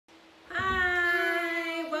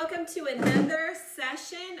welcome to another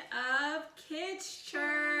session of Kids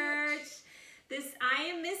Church. I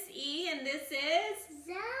am Miss E and this is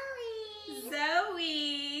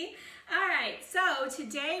Zoe. All right, so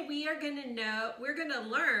today we're gonna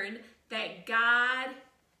learn that God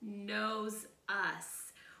knows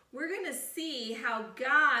us. We're gonna see how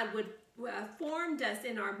God formed us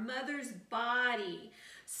in our mother's body.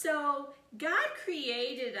 So God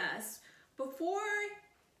created us before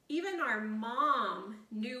even our mom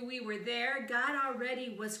knew we were there. God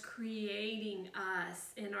already was creating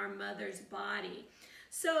us in our mother's body.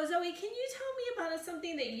 So Zoe, can you tell me about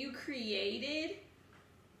something that you created?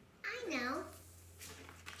 I know.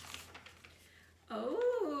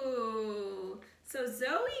 Oh, so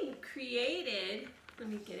Zoe created, let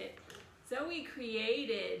me get it. Zoe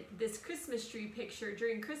created this Christmas tree picture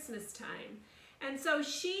during Christmas time. And so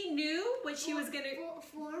she knew what she was going to...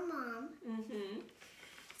 For Mom.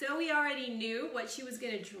 Zoe already knew what she was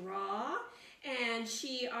going to draw, and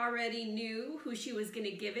she already knew who she was going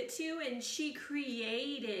to give it to, and she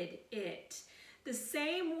created it. The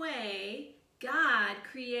same way God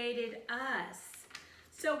created us.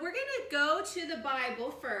 So we're going to go to the Bible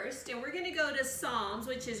first, and we're going to go to Psalms,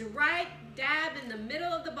 which is right dab in the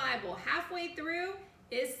middle of the Bible. Halfway through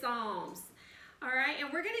is Psalms. All right,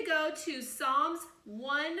 and we're going to go to Psalms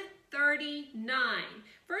 139.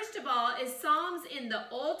 First of all, is Psalms in the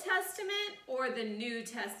Old Testament or the New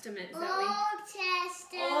Testament, Zoe? Old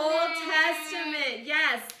Testament. Old Testament,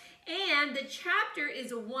 yes. And the chapter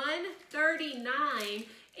is 139.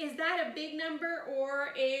 Is that a big number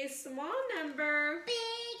or a small number?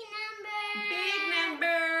 Big number. Big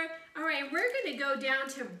number. All right, we're going to go down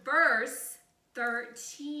to verse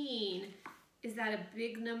 13. Is that a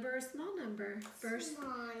big number or a small number?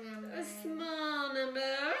 Small number. A small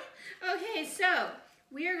number. Okay, so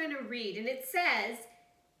we are going to read, and it says,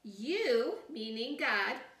 "You," meaning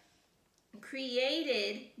God,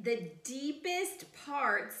 "created the deepest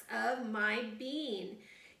parts of my being.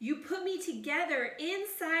 You put me together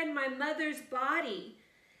inside my mother's body.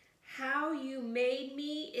 How you made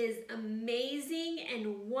me is amazing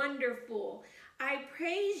and wonderful. I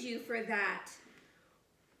praise you for that.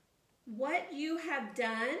 What you have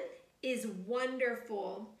done is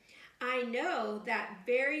wonderful. I know that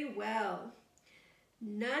very well.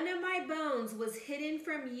 None of my bones was hidden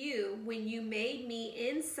from you when you made me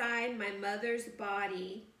inside my mother's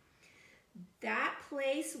body. That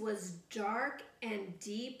place was dark and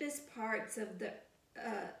deepest parts of the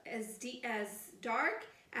as dark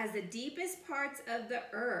as the deepest parts of the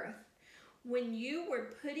earth. When you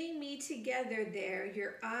were putting me together there,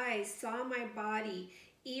 your eyes saw my body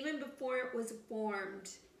even before it was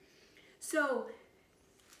formed." So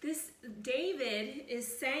this David is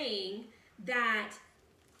saying that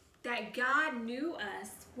God knew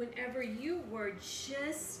us whenever you were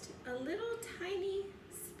just a little tiny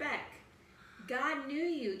speck. God knew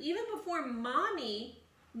you. Even before Mommy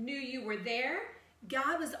knew you were there,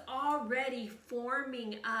 God was already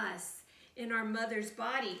forming us in our mother's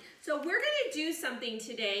body. So we're going to do something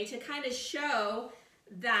today to kind of show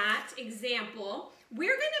that example.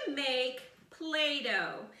 We're going to make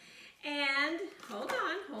Play-Doh. And hold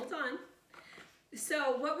on.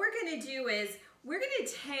 So what we're going to do is we're going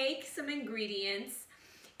to take some ingredients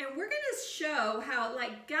and we're going to show how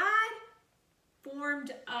like God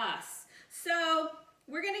formed us. So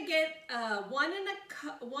we're going to get 1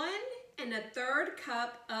 1/3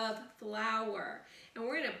 cup of flour, and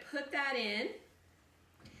we're going to put that in.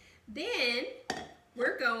 Then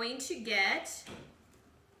we're going to get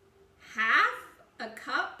 1/2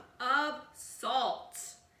 cup of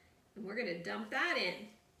salt, and we're going to dump that in.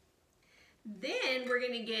 Then we're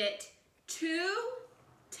going to get 2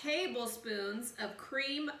 tablespoons of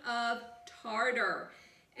cream of tartar,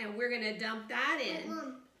 and we're going to dump that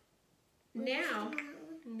in. Now,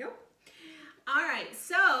 nope. All right,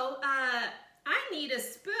 so I need a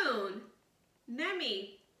spoon.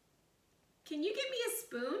 Nemi, can you give me a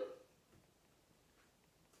spoon?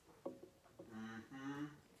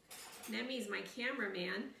 Nemi's my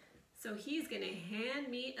cameraman, so he's gonna hand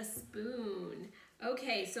me a spoon.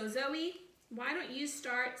 Okay, so Zoe, why don't you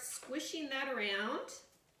start squishing that around?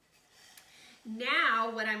 Now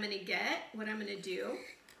what I'm gonna do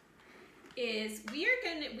is we're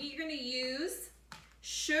gonna use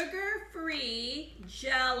sugar-free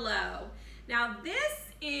Jell-O. Now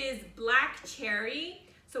this is black cherry,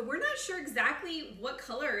 so we're not sure exactly what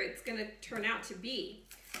color it's gonna turn out to be.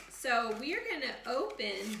 So we're gonna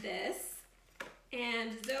open this,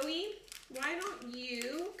 and Zoe, why don't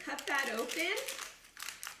you cut that open?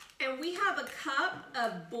 And we have a cup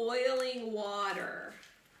of boiling water.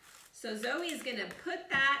 So Zoe is gonna put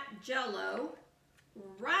that Jell-O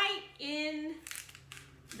right in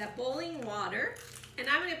the boiling water, and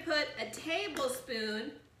I'm going to put a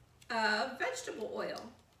tablespoon of vegetable oil.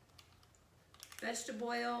 Vegetable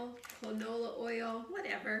oil, canola oil,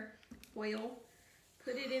 whatever oil.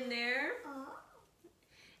 Put it in there.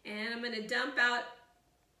 And I'm going to dump out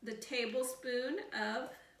the tablespoon of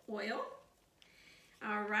oil.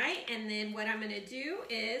 All right, and then what I'm going to do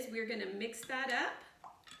is we're going to mix that up.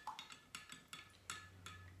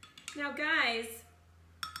 Now guys,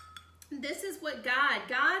 this is what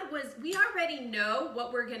we already know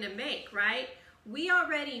what we're going to make, right? We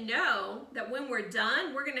already know that when we're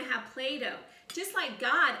done, we're going to have Play-Doh. Just like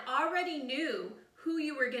God already knew who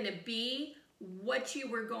you were going to be, what you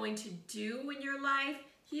were going to do in your life.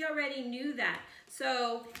 He already knew that.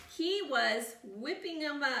 So he was whipping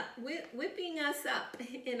us up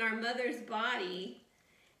in our mother's body,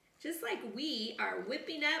 just like we are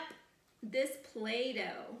whipping up this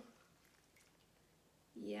Play-Doh.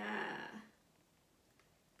 Yeah,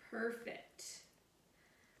 perfect.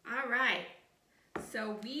 All right,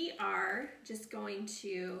 so we are just going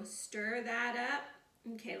to stir that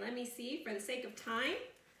up. Okay, let me see, for the sake of time,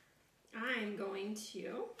 I'm going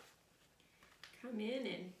to come in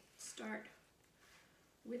and start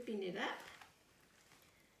whipping it up.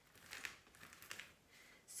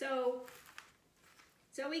 So,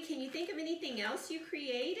 Zoe, can you think of anything else you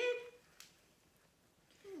created?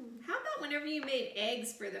 How about whenever you made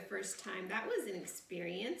eggs for the first time? That was an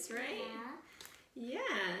experience, right? Yeah.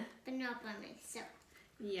 Yeah. But not by myself.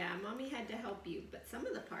 Yeah, Mommy had to help you, but some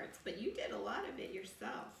of the parts, but you did a lot of it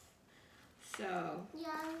yourself. So. Yeah,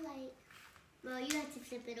 like, well, you have to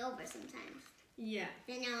flip it over sometimes. Yeah.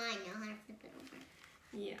 But now I know how to flip it over.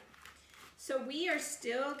 Yeah. So we are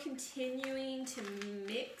still continuing to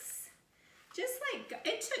mix. Just like,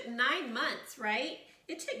 it took 9 months, right?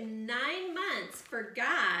 It took 9 months for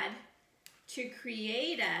God to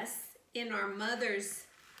create us in our mother's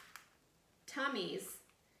tummies.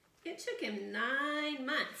 It took him 9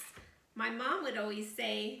 months. My mom would always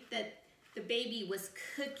say that the baby was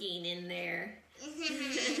cooking in there.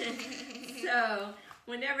 So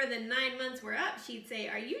whenever the 9 months were up, she'd say,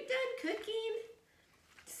 "Are you done cooking?"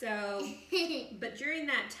 So, but during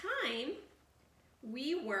that time,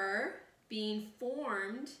 we were being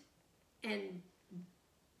formed and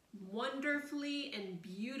wonderfully and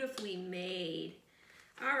beautifully made.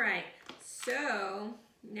 All right, so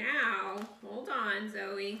now, hold on,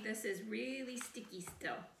 Zoe. This is really sticky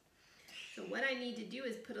still. So what I need to do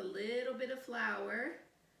is put a little bit of flour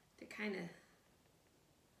to kind of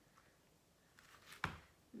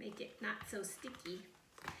make it not so sticky.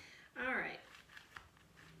 All right.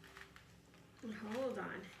 Hold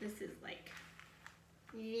on. This is like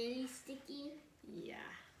really sticky. Yeah.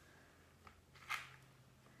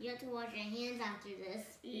 You have to wash your hands after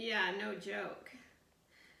this. Yeah, no joke.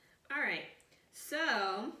 All right.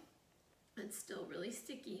 So, it's still really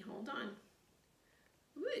sticky. Hold on.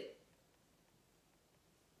 Ooh.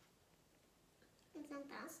 It's not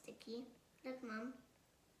that sticky. Look, Mom.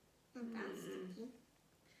 Not that sticky.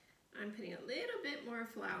 I'm putting a little bit more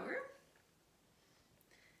flour.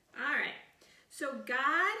 All right. So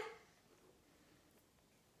God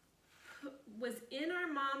was in our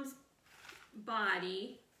mom's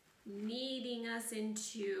body, kneading us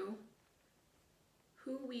into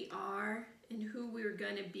who we are and who we're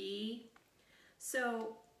going to be.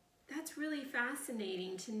 So that's really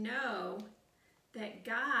fascinating to know that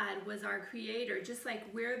God was our creator, just like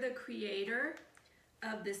we're the creator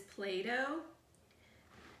of this Play-Doh.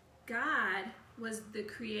 God was the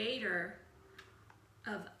creator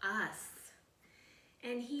of us.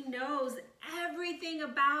 And he knows everything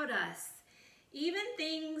about us. Even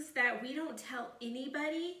things that we don't tell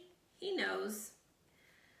anybody, he knows.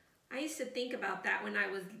 I used to think about that when I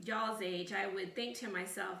was y'all's age. I would think to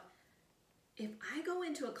myself, if I go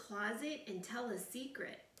into a closet and tell a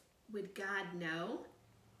secret, would God know?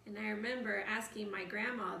 And I remember asking my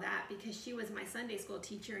grandma that because she was my Sunday school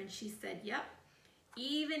teacher, and she said, yep,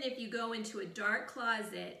 even if you go into a dark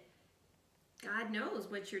closet, God knows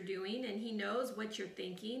what you're doing, and he knows what you're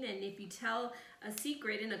thinking. And if you tell a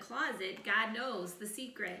secret in a closet, God knows the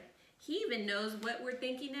secret. He even knows what we're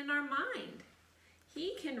thinking in our mind.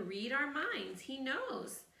 He can read our minds. He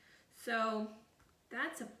knows. So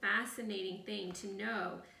that's a fascinating thing to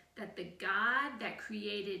know, that the God that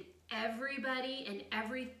created everybody and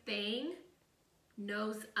everything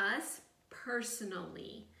knows us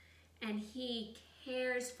personally, and he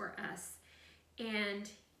cares for us, and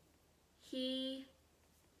he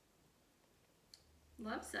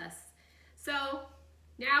loves us. So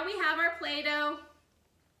now we have our Play-Doh.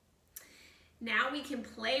 Now we can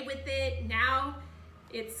play with it. Now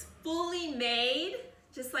It's fully made,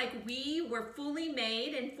 just like we were fully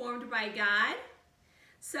made and formed by God.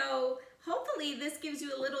 So hopefully this gives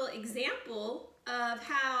you a little example of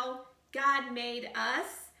how God made us.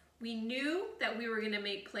 We knew that we were going to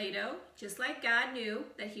make Play-Doh, just like God knew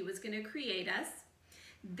that he was going to create us.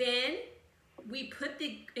 Then we put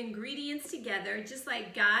the ingredients together, just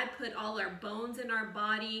like God put all our bones in our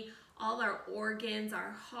body, all our organs,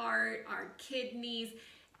 our heart, our kidneys,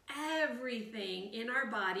 everything in our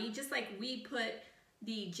body, just like we put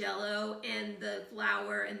the Jell-O and the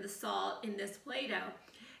flour and the salt in this Play-Doh.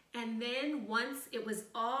 And then once it was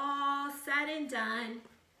all said and done,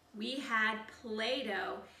 we had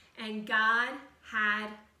Play-Doh and God had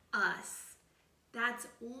us. That's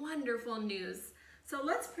wonderful news. So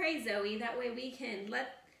let's pray, Zoe. That way we can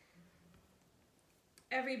let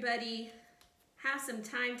everybody have some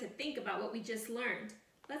time to think about what we just learned.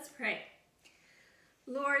 Let's pray.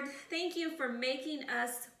 Lord, thank you for making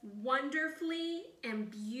us wonderfully and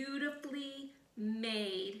beautifully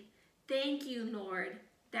made. Thank you, Lord,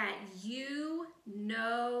 that you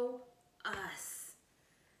know us.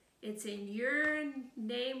 It's in your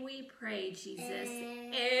name we pray, Jesus.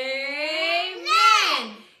 Amen.